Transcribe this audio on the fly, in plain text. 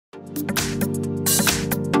Hi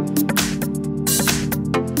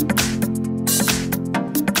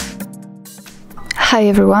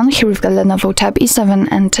everyone, here we've got LENOVO Tab E7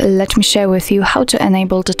 and let me share with you how to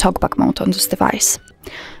enable the TalkBack mode on this device.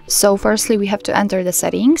 So firstly we have to enter the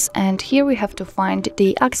settings and here we have to find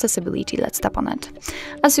the accessibility. Let's tap on it.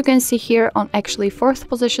 As you can see here on actually 4th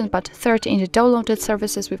position but 3rd in the downloaded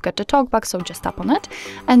services we've got the TalkBack, so just tap on it.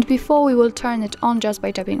 And before we will turn it on just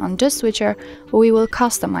by tapping on this switcher, we will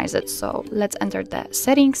customize it. So let's enter the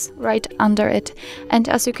settings right under it, and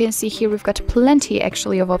as you can see here we've got plenty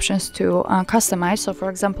actually of options to customize. So for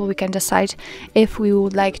example we can decide if we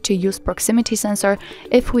would like to use proximity sensor,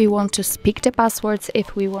 if we want to speak the passwords,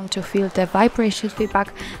 if we want to feel the vibration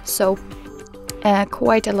feedback. So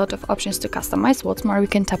quite a lot of options to customize. What's more, we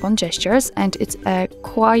can tap on gestures and it's a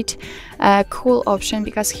quite cool option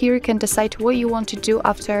because here you can decide what you want to do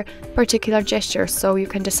after particular gesture. So you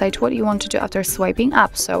can decide what you want to do after swiping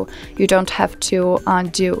up, so you don't have to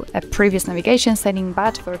do a previous navigation setting,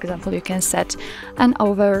 but for example you can set an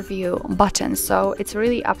overview button. So it's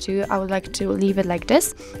really up to you. I would like to leave it like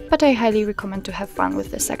this, but I highly recommend to have fun with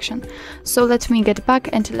this section. So let me get back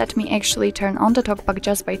and let me actually turn on the TalkBack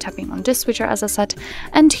just by tapping on this switcher, as I said,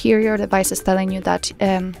 and here your device is telling you that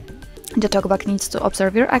the TalkBack needs to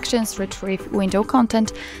observe your actions, retrieve window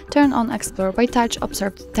content, turn on Explore by touch,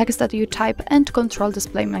 observe the text that you type, and control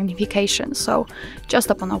display magnification. So just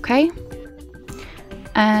tap on OK,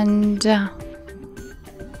 and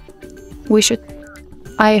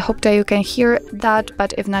I hope that you can hear that,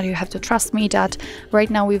 but if not, you have to trust me that right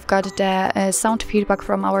now we've got the sound feedback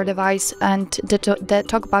from our device, and the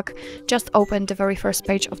TalkBack just opened the very first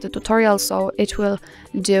page of the tutorial, so it will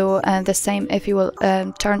do the same if you will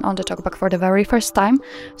turn on the TalkBack for the very first time.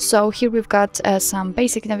 So here we've got some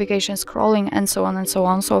basic navigation, scrolling, and so on and so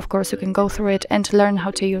on. So of course you can go through it and learn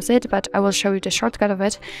how to use it, but I will show you the shortcut of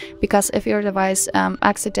it, because if your device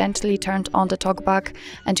accidentally turned on the TalkBack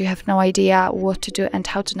and you have no idea what to do and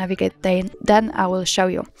how to navigate, then I will show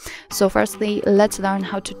you. So firstly, let's learn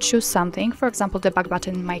how to choose something. For example, the back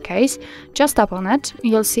button in my case. Just tap on it,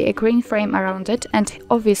 you'll see a green frame around it and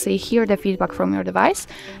obviously hear the feedback from your device,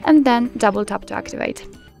 and then double tap to activate.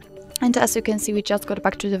 And as you can see, we just got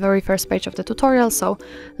back to the very first page of the tutorial, so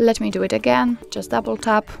let me do it again. Just double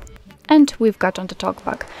tap and we've got on the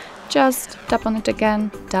TalkBack. Just tap on it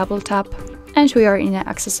again, double tap, and we are in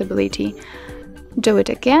accessibility. Do it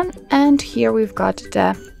again, and here we've got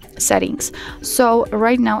the settings. So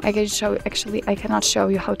right now I can show, actually I cannot show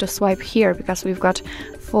you how to swipe here because we've got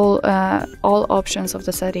full all options of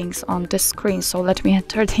the settings on this screen. So let me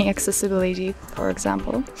enter the accessibility, for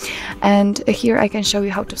example, and here I can show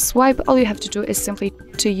you how to swipe. All you have to do is simply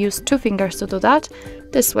to use 2 fingers to do that.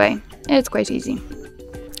 This way, it's quite easy,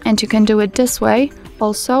 and you can do it this way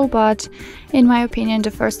also, but in my opinion the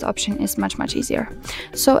first option is much easier.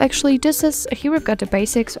 So actually this is, here we've got the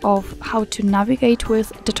basics of how to navigate with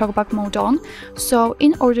the TalkBack mode on. So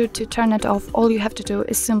in order to turn it off, all you have to do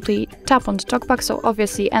is simply tap on the TalkBack. So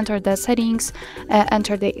obviously enter the settings,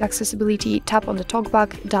 enter the accessibility, tap on the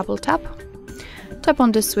TalkBack, double tap, tap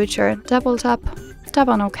on the switcher, double tap, tap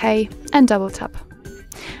on OK, and double tap.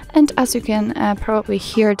 And as you can probably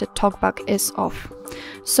hear, the TalkBack is off.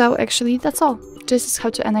 So actually that's all. This is how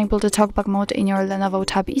to enable the TalkBack mode in your LENOVO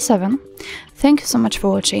Tab E7. Thank you so much for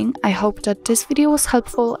watching. I hope that this video was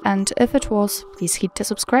helpful, and if it was, please hit the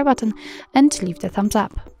subscribe button and leave the thumbs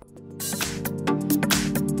up.